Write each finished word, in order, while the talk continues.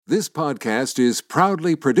This podcast is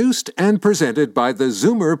proudly produced and presented by the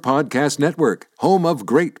Zoomer Podcast Network, home of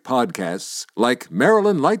great podcasts like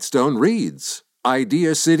Marilyn Lightstone Reads,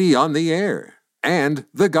 Idea City on the Air, and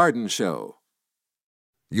The Garden Show.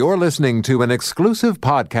 You're listening to an exclusive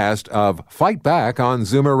podcast of Fight Back on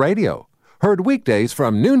Zoomer Radio, heard weekdays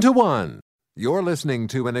from noon to 1. You're listening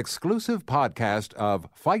to an exclusive podcast of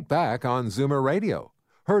Fight Back on Zoomer Radio,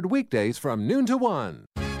 heard weekdays from noon to 1.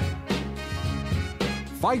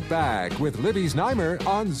 Fight Back with Libby Znaimer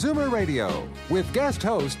on Zoomer Radio with guest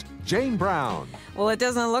host Jane Brown. Well, it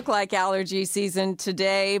doesn't look like allergy season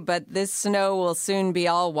today, but this snow will soon be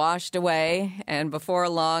all washed away. And before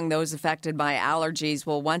long, those affected by allergies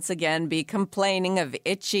will once again be complaining of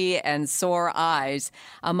itchy and sore eyes,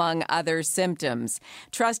 among other symptoms.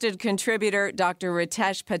 Trusted contributor Dr.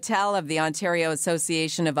 Ritesh Patel of the Ontario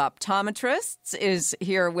Association of Optometrists is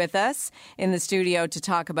here with us in the studio to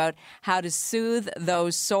talk about how to soothe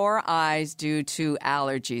those sore eyes due to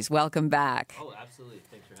allergies. Welcome back. Oh, absolutely.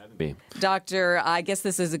 Thanks for having me. Doctor, I guess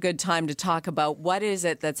this is a good time to talk about what is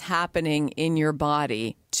it that's happening in your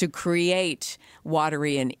body to create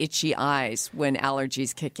watery and itchy eyes when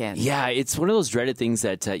allergies kick in. Yeah, it's one of those dreaded things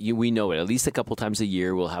that we know it. At least a couple times a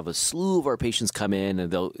year, we'll have a slew of our patients come in and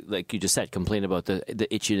they'll, like you just said, complain about the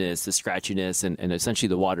itchiness, the scratchiness, and essentially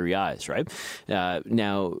the watery eyes, right?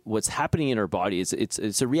 Now, what's happening in our body is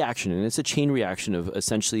it's a reaction, and it's a chain reaction of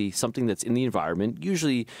essentially something that's in the environment,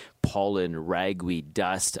 usually pollen, ragweed,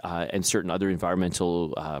 dust, and certain other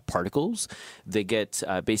environmental particles. They get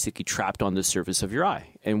basically trapped on the surface of your eye.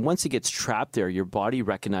 And once it gets trapped there, your body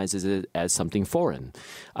recognizes it as something foreign.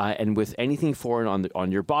 And with anything foreign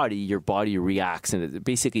on your body reacts, and it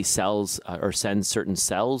basically sends certain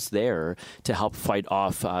cells there to help fight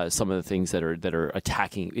off some of the things that are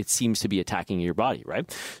attacking. It seems to be attacking your body,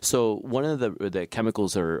 right? So one of the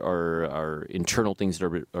chemicals or internal things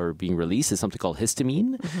that are being released is something called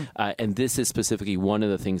histamine. Mm-hmm. And this is specifically one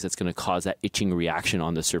of the things that's going to cause that itching reaction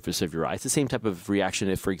on the surface of your eye. It's the same type of reaction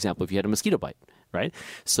if, for example, if you had a mosquito bite. Right.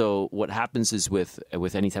 So what happens is with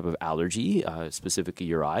any type of allergy, specifically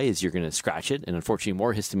your eye, is you're going to scratch it. And unfortunately,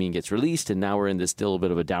 more histamine gets released. And now we're in this little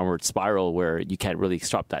bit of a downward spiral where you can't really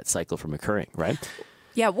stop that cycle from occurring. Right.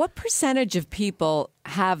 Yeah. What percentage of people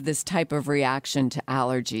have this type of reaction to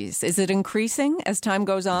allergies? Is it increasing as time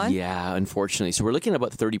goes on? Yeah, unfortunately. So we're looking at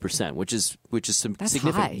about 30%, which is some That's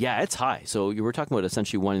significant. High. Yeah, it's high. So you were talking about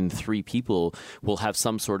essentially 1 in 3 people will have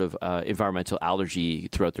some sort of environmental allergy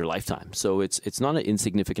throughout their lifetime. So it's not an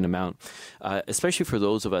insignificant amount, especially for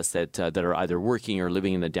those of us that are either working or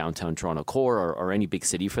living in the downtown Toronto core or any big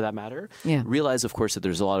city for that matter. Yeah. Realize, of course, that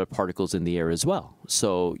there's a lot of particles in the air as well.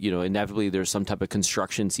 So, inevitably there's some type of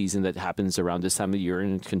construction season that happens around this time of year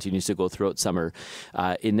and continues to go throughout summer.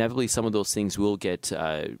 Inevitably, some of those things will get,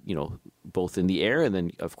 both in the air and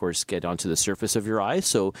then, of course, get onto the surface of your eye.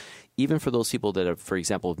 So even for those people that have, for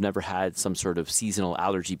example, have never had some sort of seasonal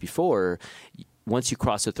allergy before, once you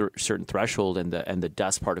cross a certain threshold and the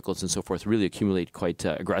dust particles and so forth really accumulate quite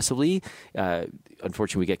aggressively,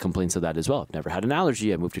 unfortunately, we get complaints of that as well. I've never had an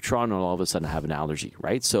allergy. I moved to Toronto and all of a sudden I have an allergy,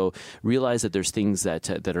 right? So realize that there's things that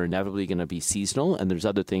are inevitably going to be seasonal, and there's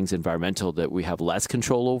other things environmental that we have less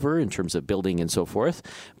control over in terms of building and so forth.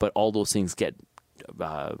 But all those things get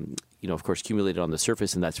of course, accumulated on the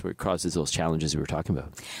surface, and that's what causes those challenges we were talking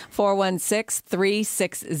about.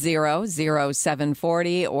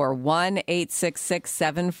 416-360-0740 or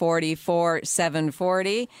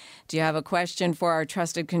 1-866-740-4740. Do you have a question for our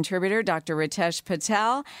trusted contributor, Dr. Ritesh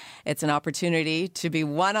Patel? It's an opportunity to be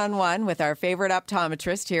one-on-one with our favorite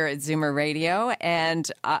optometrist here at Zoomer Radio.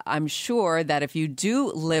 And I'm sure that if you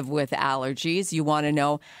do live with allergies, you want to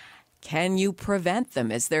know, can you prevent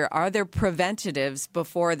them? Are there preventatives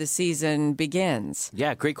before the season begins?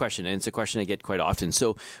 Yeah, great question. And it's a question I get quite often.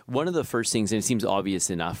 So one of the first things, and it seems obvious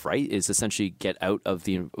enough, right, is essentially get out of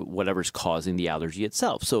whatever's causing the allergy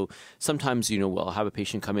itself. So sometimes, we'll have a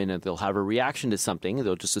patient come in and they'll have a reaction to something.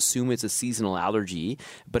 They'll just assume it's a seasonal allergy,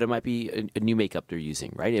 but it might be a new makeup they're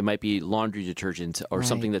using, right? It might be laundry detergent or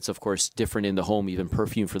something that's, of course, different in the home, even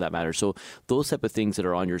perfume for that matter. So those type of things that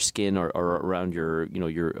are on your skin or around your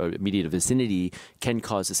immediate vicinity can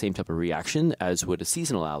cause the same type of reaction as would a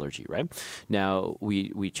seasonal allergy, right? Now,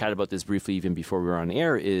 we chatted about this briefly even before we were on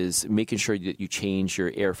air, is making sure that you change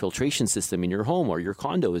your air filtration system in your home or your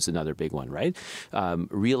condo is another big one, right?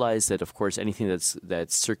 Realize that, of course, anything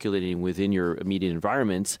that's circulating within your immediate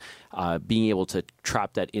environment, being able to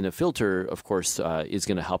trap that in a filter, of course, is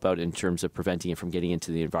going to help out in terms of preventing it from getting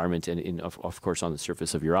into the environment and of course, on the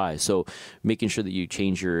surface of your eye. So making sure that you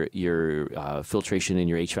change your filtration in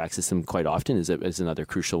your HVAC system system quite often is another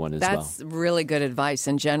crucial one as well. That's really good advice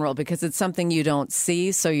in general because it's something you don't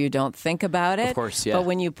see, so you don't think about it. Of course, yeah. But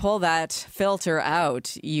when you pull that filter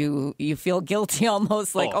out, you feel guilty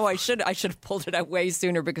almost like, I should have pulled it out way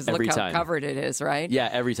sooner because look how covered it is, right? Yeah,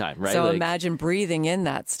 every time, right? So imagine breathing in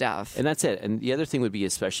that stuff. And that's it. And the other thing would be,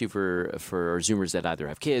 especially for our Zoomers that either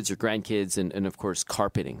have kids or grandkids, and of course,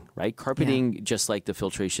 carpeting, right? Carpeting, just like the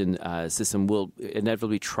filtration system, will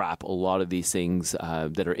inevitably trap a lot of these things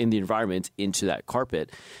that are in the environment into that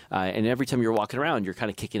carpet. And every time you're walking around, you're kind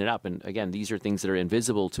of kicking it up. And again, these are things that are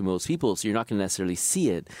invisible to most people, so you're not going to necessarily see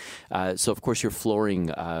it. So, of course, your flooring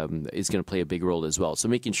is going to play a big role as well. So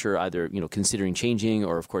making sure either, considering changing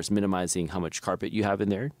or, of course, minimizing how much carpet you have in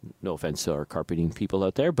there. No offense to our carpeting people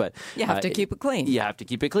out there, but you have to keep it clean. You have to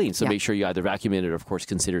keep it clean. So make sure you either vacuum it or, of course,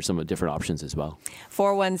 consider some of the different options as well.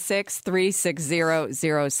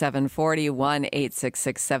 416-360-0740,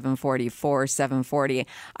 1-866-740-4740.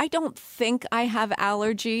 I don't think I have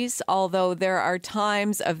allergies, although there are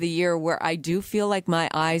times of the year where I do feel like my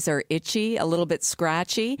eyes are itchy, a little bit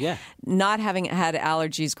scratchy. Yeah. Not having had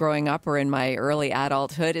allergies growing up or in my early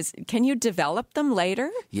adulthood, can you develop them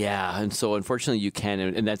later? Yeah, and so unfortunately you can,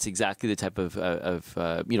 and that's exactly the type of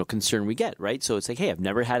concern we get, right? So it's like, hey, I've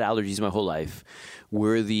never had allergies my whole life.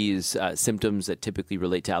 Where are these symptoms that typically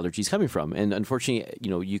relate to allergies coming from? And unfortunately,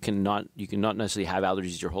 you cannot necessarily have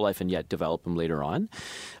allergies your whole life and yet develop them later on.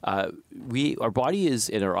 Our body is,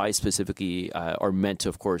 and our eyes specifically, are meant to,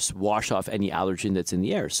 of course, wash off any allergen that's in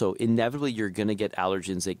the air. So inevitably, you're going to get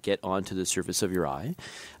allergens that get onto the surface of your eye.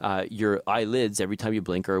 Your eyelids, every time you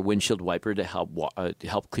blink, are a windshield wiper to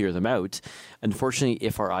help clear them out. Unfortunately,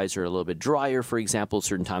 if our eyes are a little bit drier, for example,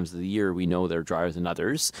 certain times of the year we know they're drier than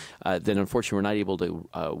others, then unfortunately we're not able to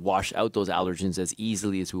wash out those allergens as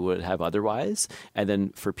easily as we would have otherwise. And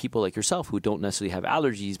then for people like yourself who don't necessarily have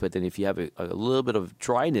allergies, but then if you have a little bit of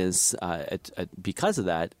dryness because of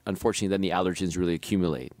that, unfortunately then the allergens really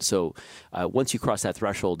accumulate. So once you cross that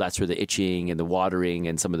threshold, that's where the itching and the watering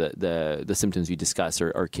and some of the symptoms we discuss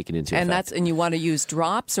are kicking into effect. And you want to use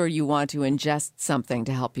drops or you want to ingest something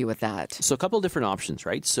to help you with that? So a couple of different options,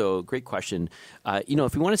 right? So great question. If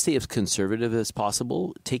you want to stay as conservative as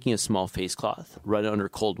possible, taking a small face cloth, run it under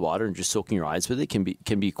cold water and just soaking your eyes with it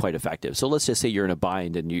can be quite effective. So let's just say you're in a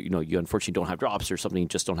bind and you unfortunately don't have drops or something you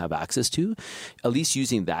just don't have access to. At least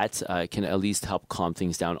using that can at least help calm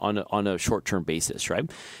things down on a short-term basis, right?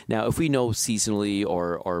 Now, if we know seasonally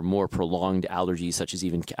or more prolonged allergies, such as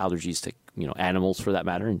even allergies to animals for that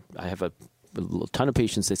matter, and I have a ton of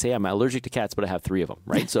patients that say I'm allergic to cats, but I have 3 of them,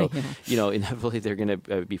 right? So, inevitably they're going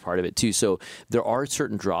to be part of it too. So there are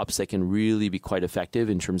certain drops that can really be quite effective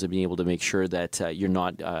in terms of being able to make sure that you're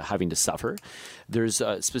not having to suffer. There's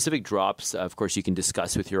specific drops, of course, you can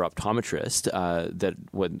discuss with your optometrist that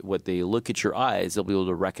when they look at your eyes, they'll be able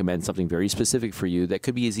to recommend something very specific for you that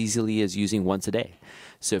could be as easily as using once a day.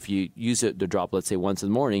 So if you use the drop, let's say once in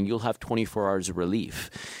the morning, you'll have 24 hours of relief.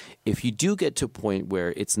 If you do get to a point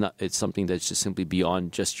where it's something that's just simply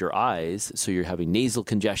beyond just your eyes, so you're having nasal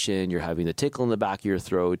congestion, you're having the tickle in the back of your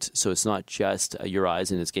throat, so it's not just your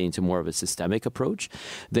eyes and it's getting to more of a systemic approach,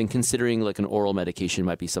 then considering like an oral medication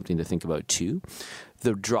might be something to think about too.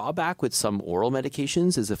 The drawback with some oral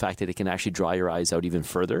medications is the fact that it can actually dry your eyes out even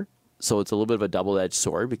further. So it's a little bit of a double-edged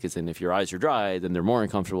sword because then if your eyes are dry, then they're more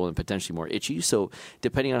uncomfortable and potentially more itchy. So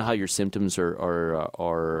depending on how your symptoms or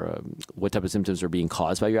what type of symptoms are being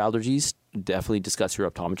caused by your allergies, definitely discuss your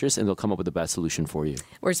optometrist and they'll come up with the best solution for you.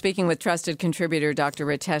 We're speaking with trusted contributor Dr.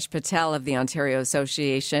 Ritesh Patel of the Ontario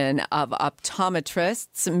Association of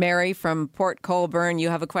Optometrists. Mary from Port Colborne, you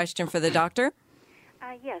have a question for the doctor?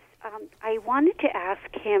 Yes. I wanted to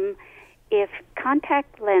ask him if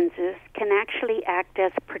contact lenses can actually act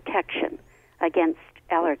as protection against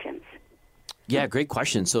allergens. Yeah, great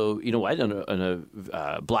question. So, on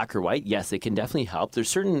a black or white, yes, they can definitely help. There's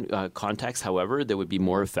certain contacts, however, that would be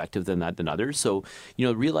more effective than others. So,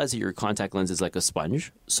 realize that your contact lens is like a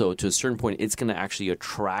sponge. So to a certain point, it's going to actually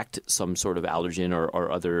attract some sort of allergen or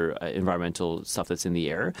other environmental stuff that's in the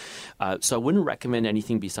air. So I wouldn't recommend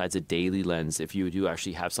anything besides a daily lens if you do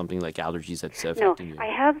actually have something like allergies that's affecting you. No,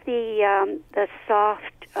 I have the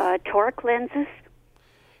soft toric lenses.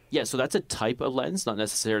 Yeah, so that's a type of lens, not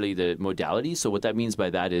necessarily the modality. So what that means by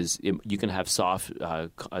that is you can have soft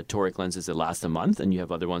toric lenses that last a month, and you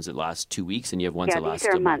have other ones that last 2 weeks, and you have ones that last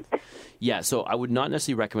a month. Yeah, so I would not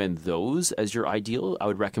necessarily recommend those as your ideal. I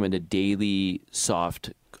would recommend a daily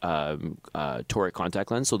soft toric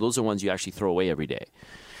contact lens. So those are ones you actually throw away every day.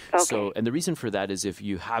 Okay. So, and the reason for that is if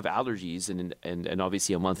you have allergies and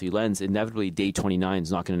obviously a monthly lens, inevitably day 29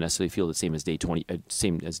 is not going to necessarily feel the same as day 20,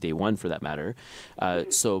 same as day 1 for that matter.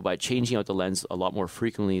 So by changing out the lens a lot more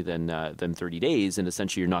frequently than 30 days, and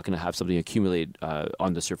essentially you're not going to have something accumulate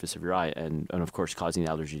on the surface of your eye, and of course causing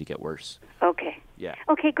the allergy to get worse. Okay. Yeah.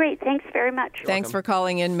 Okay, great. Thanks very much. Thanks for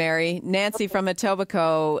calling in, Mary. Nancy from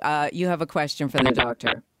Etobicoke, you have a question for the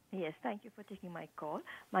doctor. Yes, thank you for taking my call.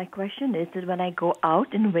 My question is that when I go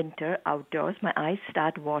out in winter outdoors, my eyes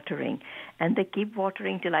start watering, and they keep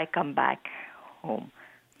watering till I come back home.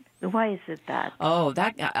 Why is it that? Oh,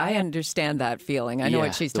 that I understand that feeling. I know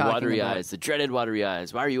what she's talking about. The watery eyes, the dreaded watery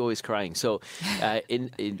eyes. Why are you always crying? So,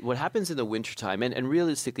 in what happens in the wintertime, and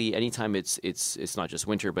realistically, anytime it's not just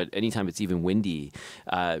winter, but anytime it's even windy,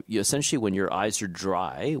 essentially when your eyes are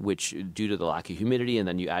dry, which due to the lack of humidity, and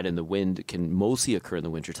then you add in the wind, can mostly occur in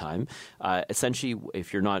the wintertime. Essentially,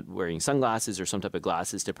 if you're not wearing sunglasses or some type of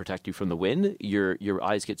glasses to protect you from the wind, your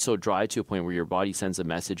eyes get so dry to a point where your body sends a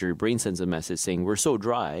message or your brain sends a message saying, we're so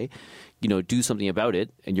dry, do something about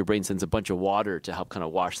it, and your brain sends a bunch of water to help kind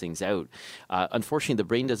of wash things out. Unfortunately, the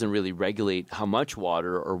brain doesn't really regulate how much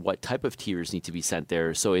water or what type of tears need to be sent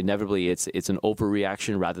there, so inevitably it's an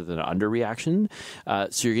overreaction rather than an underreaction.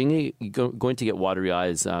 So you're going to get watery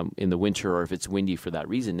eyes in the winter, or if it's windy for that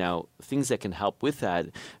reason. Now, things that can help with that,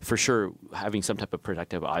 for sure, having some type of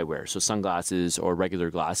protective eyewear, so sunglasses or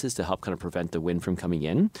regular glasses to help kind of prevent the wind from coming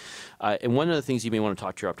in. And one of the things you may want to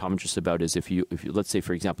talk to your optometrist about is if you let's say,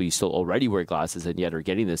 for example, you still already wear glasses and yet are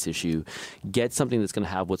getting this issue, get something that's going to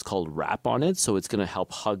have what's called wrap on it, so it's going to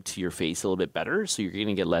help hug to your face a little bit better, so you're going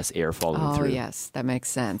to get less air falling through. Oh, yes, that makes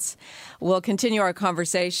sense. We'll continue our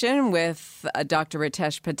conversation with Dr.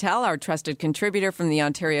 Ritesh Patel, our trusted contributor from the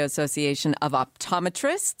Ontario Association of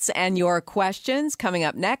Optometrists, and your questions coming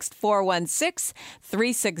up next,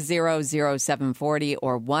 416-360-0740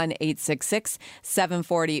 or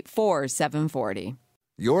 1-866-740-4740.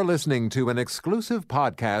 You're listening to an exclusive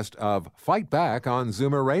podcast of Fight Back on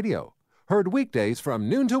Zoomer Radio. Heard weekdays from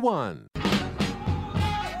noon to 1.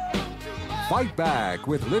 Fight Back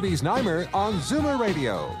with Libby Znaimer on Zoomer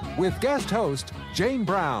Radio with guest host Jane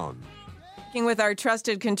Brown. Speaking with our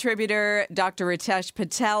trusted contributor, Dr. Ritesh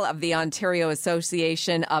Patel of the Ontario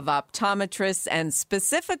Association of Optometrists, and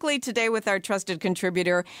specifically today with our trusted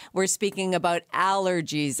contributor, we're speaking about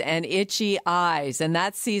allergies and itchy eyes, and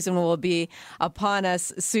that season will be upon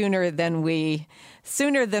us sooner than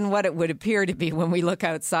what it would appear to be when we look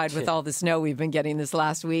outside with all the snow we've been getting this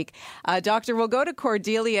last week. Doctor, we'll go to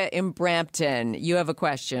Cordelia in Brampton. You have a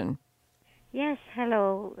question. Yes,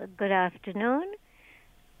 hello. Good afternoon.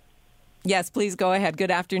 Yes, please go ahead.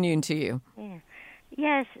 Good afternoon to you. Yeah.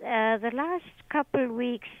 Yes, the last couple of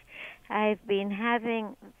weeks I've been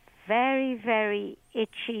having very, very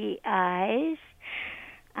itchy eyes,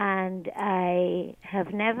 and I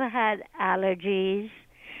have never had allergies.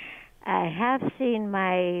 I have seen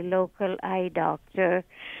my local eye doctor,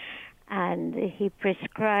 and he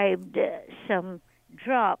prescribed some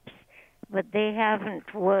drops, but they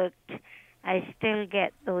haven't worked. I still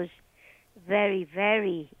get those very,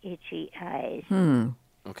 very itchy eyes.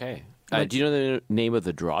 Okay. Do you know the name of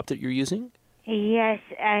the drop that you're using? Yes,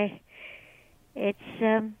 it's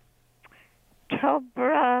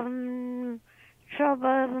tobramycin.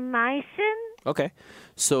 Okay.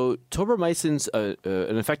 So tobramycin's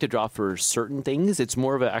an effective drop for certain things. It's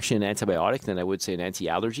more of actually an antibiotic than I would say an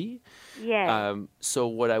anti-allergy. Yes. So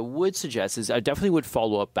what I would suggest is I definitely would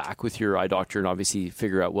follow up back with your eye doctor and obviously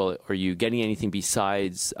figure out, well, are you getting anything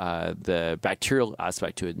besides the bacterial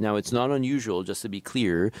aspect to it? Now, it's not unusual, just to be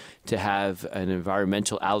clear, to have an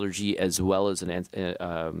environmental allergy as well as an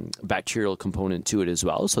bacterial component to it as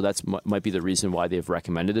well. So that might be the reason why they've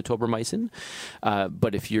recommended the tobramycin.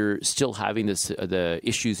 But if you're still having the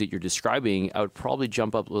issues that you're describing, I would probably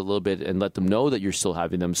jump up a little bit and let them know that you're still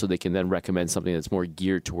having them so they can then recommend something that's more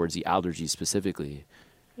geared towards the allergy specifically.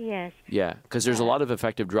 Yes. Yeah, because there's a lot of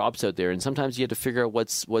effective drops out there, and sometimes you have to figure out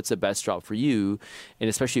what's the best drop for you, and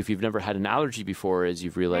especially if you've never had an allergy before, as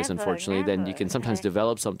you've realized, unfortunately, then you can sometimes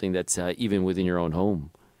develop something that's even within your own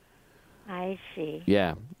home. I see.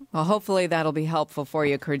 Yeah. Well, hopefully that'll be helpful for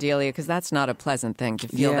you, Cordelia, because that's not a pleasant thing to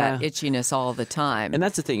feel that itchiness all the time. And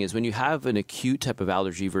that's the thing is when you have an acute type of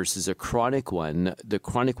allergy versus a chronic one, the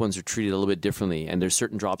chronic ones are treated a little bit differently. And there's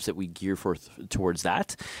certain drops that we gear towards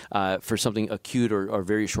that. For something acute or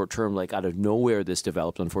very short term, like out of nowhere this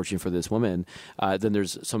developed, unfortunately for this woman, then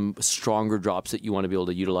there's some stronger drops that you want to be able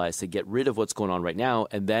to utilize to get rid of what's going on right now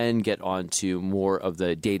and then get on to more of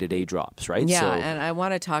the day-to-day drops, right? Yeah, and I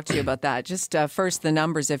want to talk to you about that. Just first, the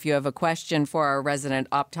numbers. If if you have a question for our resident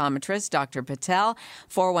optometrist, Dr. Patel.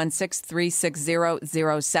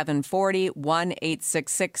 416-360-0740,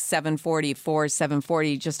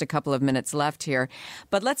 1-866-740-4740. Just a couple of minutes left here.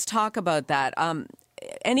 But let's talk about that.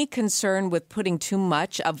 Any concern with putting too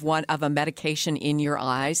much of a medication in your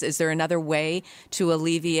eyes? Is there another way to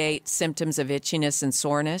alleviate symptoms of itchiness and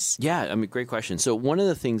soreness? Yeah, I mean, great question. So one of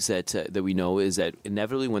the things that we know is that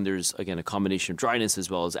inevitably when there's, again, a combination of dryness as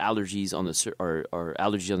well as allergies on the or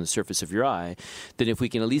allergies on the surface of your eye, then if we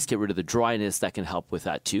can at least get rid of the dryness, that can help with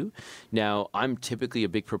that too. Now, I'm typically a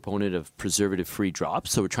big proponent of preservative-free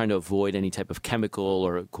drops, so we're trying to avoid any type of chemical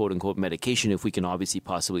or quote-unquote medication if we can obviously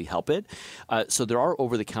possibly help it. So there are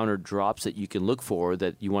over-the-counter drops that you can look for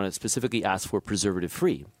that you want to specifically ask for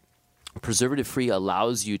preservative-free. Preservative-free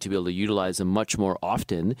allows you to be able to utilize them much more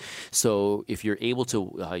often. So if you're able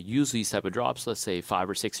to use these type of drops, let's say 5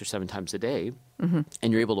 or 6 or 7 times a day,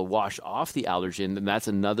 and you're able to wash off the allergen, then that's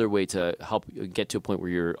another way to help get to a point where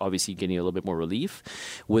you're obviously getting a little bit more relief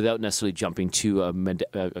without necessarily jumping to,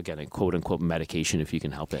 again, a quote-unquote medication if you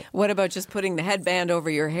can help it. What about just putting the headband over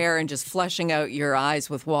your hair and just flushing out your eyes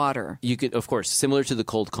with water? You could, of course, similar to the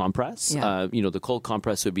cold compress. Yeah. The cold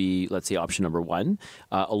compress would be, let's say, option number 1.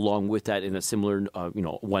 Along with that, in a similar,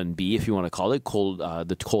 1B, if you want to call it,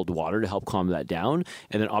 the cold water to help calm that down.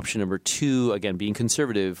 And then option number 2, again, being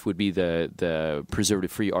conservative, would be the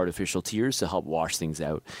preservative-free artificial tears to help wash things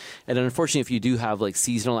out. And then, unfortunately, if you do have like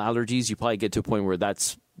seasonal allergies, you probably get to a point where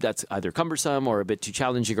that's either cumbersome or a bit too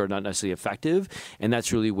challenging or not necessarily effective. And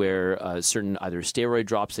that's really where certain either steroid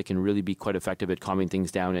drops that can really be quite effective at calming things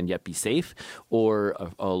down and yet be safe, or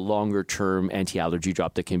a longer-term anti-allergy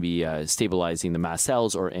drop that can be stabilizing the mast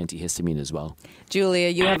cells or antihistamine as well. Julia,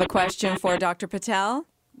 you have a question for Dr. Patel?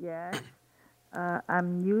 Yes.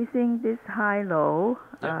 I'm using this high-low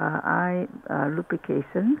eye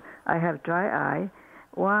lubrication. I have dry eye.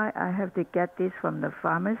 Why I have to get this from the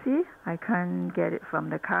pharmacy? I can't get it from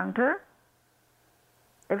the counter.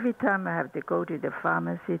 Every time I have to go to the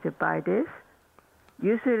pharmacy to buy this.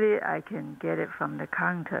 Usually I can get it from the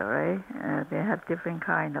counter, right? They have different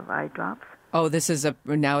kind of eye drops. Oh,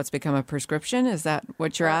 now it's become a prescription? Is that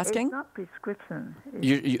what you're asking? It's not prescription.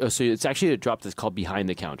 So it's actually a drop that's called behind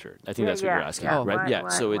the counter. I think that's what you're asking,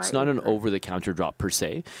 right? So it's not an over-the-counter drop per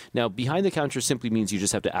se. Now, behind the counter simply means you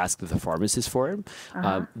just have to ask the pharmacist for it.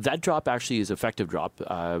 That drop actually is effective drop,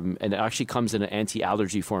 and it actually comes in an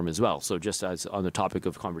anti-allergy form as well. So just as on the topic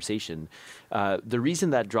of conversation, the reason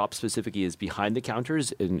that drop specifically is behind the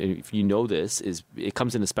counters, and if you know this, is it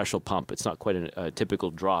comes in a special pump. It's not quite a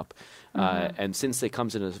typical drop. And since it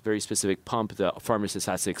comes in a very specific pump, the pharmacist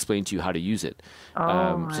has to explain to you how to use it.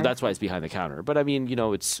 So that's why it's behind the counter. But I mean,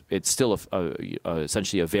 it's still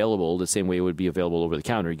essentially available the same way it would be available over the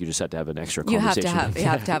counter. You just have to have an extra conversation. You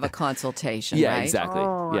have to have a consultation, yeah, right? Exactly.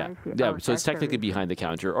 So it's technically behind the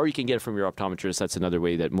counter, or you can get it from your optometrist. That's another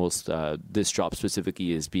way that most this drop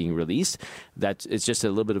specifically is being released. That it's just a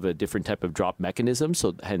little bit of a different type of drop mechanism.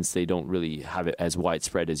 So hence they don't really have it as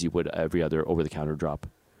widespread as you would every other over-the-counter drop.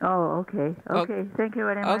 Oh, okay. Okay, thank you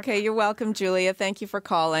very much. Okay, you're welcome, Julia. Thank you for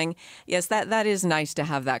calling. Yes, that is nice to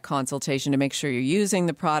have that consultation to make sure you're using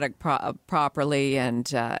the product properly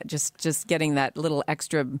and just getting that little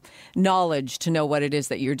extra knowledge to know what it is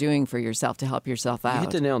that you're doing for yourself to help yourself out. You hit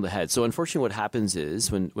the nail on the head. So unfortunately what happens is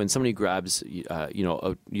when somebody grabs, you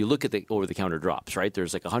look at the over-the-counter drops, right?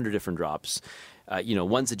 There's like 100 different drops.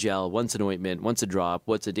 One's a gel, one's an ointment, one's a drop,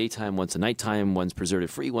 one's a daytime, one's a nighttime, one's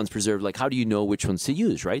preservative-free, one's preserved. Like, how do you know which ones to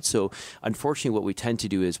use, right? So, unfortunately, what we tend to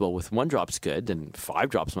do is, well, with 1 drop's good, then 5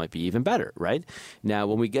 drops might be even better, right? Now,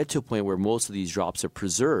 when we get to a point where most of these drops are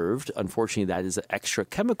preserved, unfortunately, that is an extra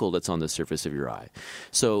chemical that's on the surface of your eye.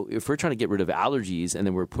 So, if we're trying to get rid of allergies and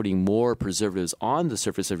then we're putting more preservatives on the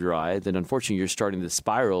surface of your eye, then unfortunately, you're starting to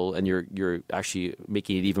spiral and you're actually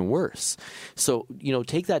making it even worse. So,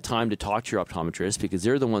 take that time to talk to your optometrist, because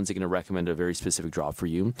they're the ones that are going to recommend a very specific drop for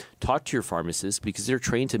you. Talk to your pharmacist, because they're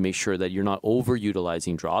trained to make sure that you're not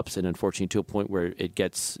overutilizing drops and unfortunately to a point where it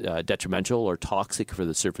gets detrimental or toxic for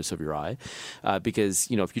the surface of your eye. Because,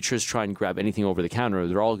 if you just try and grab anything over the counter,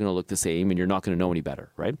 they're all going to look the same and you're not going to know any better,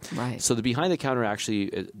 right? Right. So the behind the counter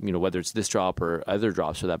actually, whether it's this drop or other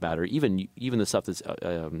drops for that matter, even the stuff that's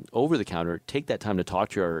over the counter, take that time to talk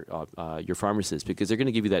to your pharmacist, because they're going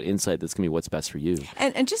to give you that insight that's going to be what's best for you.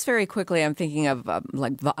 And just very quickly, I'm thinking speaking of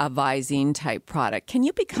like a Visine type product, can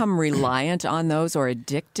you become reliant on those or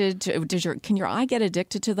addicted to? Can your eye get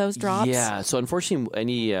addicted to those drops? Yeah. So unfortunately,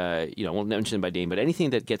 any I won't mention it by name, but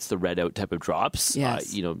anything that gets the red out type of drops,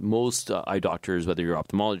 yes. Most eye doctors, whether you're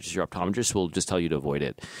ophthalmologist or optometrist, will just tell you to avoid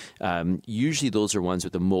it. Usually, those are ones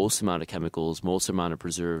with the most amount of chemicals, most amount of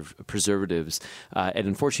preservatives, and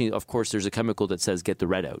unfortunately, of course, there's a chemical that says get the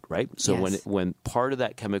red out, right? So yes. when part of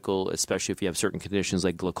that chemical, especially if you have certain conditions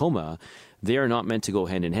like glaucoma, they are not meant to go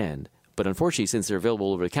hand in hand. But unfortunately, since they're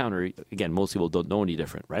available over the counter, again, most people don't know any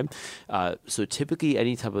different, right? So typically,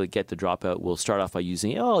 any type of get the dropout will start off by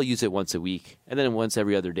using, I'll use it once a week, and then once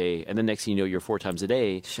every other day, and then next thing you know, you're 4 times a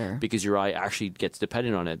day, sure. because your eye actually gets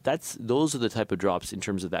dependent on it. Those are the type of drops in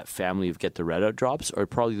terms of that family of get the red out drops, are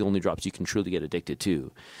probably the only drops you can truly get addicted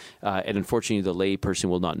to. And unfortunately, the lay person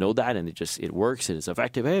will not know that, and it works and it's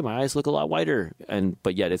effective. Hey, my eyes look a lot whiter,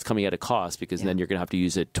 but yet it's coming at a cost because then you're going to have to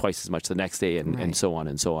use it twice as much the next day, and so on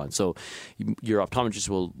and so on. So your optometrist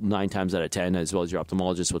will 9 times out of 10, as well as your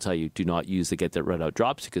ophthalmologist, will tell you do not use the get that red out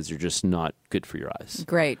drops because they're just not good for your eyes.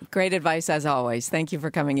 Great advice as always. Thank you for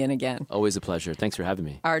coming in again. Always a pleasure. Thanks for having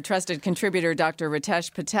me. Our trusted contributor, Dr.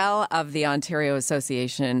 Ritesh Patel of the Ontario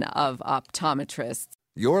Association of Optometrists.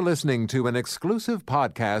 You're listening to an exclusive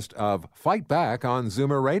podcast of Fight Back on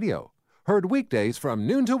Zoomer Radio, heard weekdays from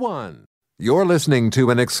noon to 1. You're listening to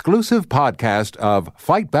an exclusive podcast of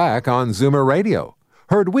Fight Back on Zoomer Radio,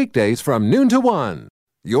 heard weekdays from noon to 1.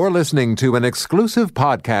 You're listening to an exclusive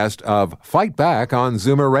podcast of Fight Back on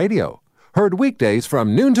Zoomer Radio, heard weekdays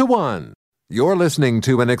from noon to 1. You're listening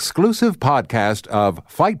to an exclusive podcast of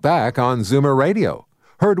Fight Back on Zoomer Radio,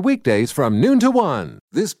 heard weekdays from noon to 1.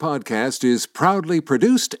 This podcast is proudly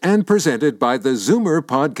produced and presented by the Zoomer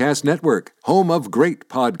Podcast Network, home of great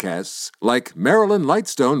podcasts like Marilyn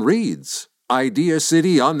Lightstone Reads, Idea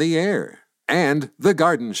City on the Air, and The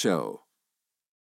Garden Show.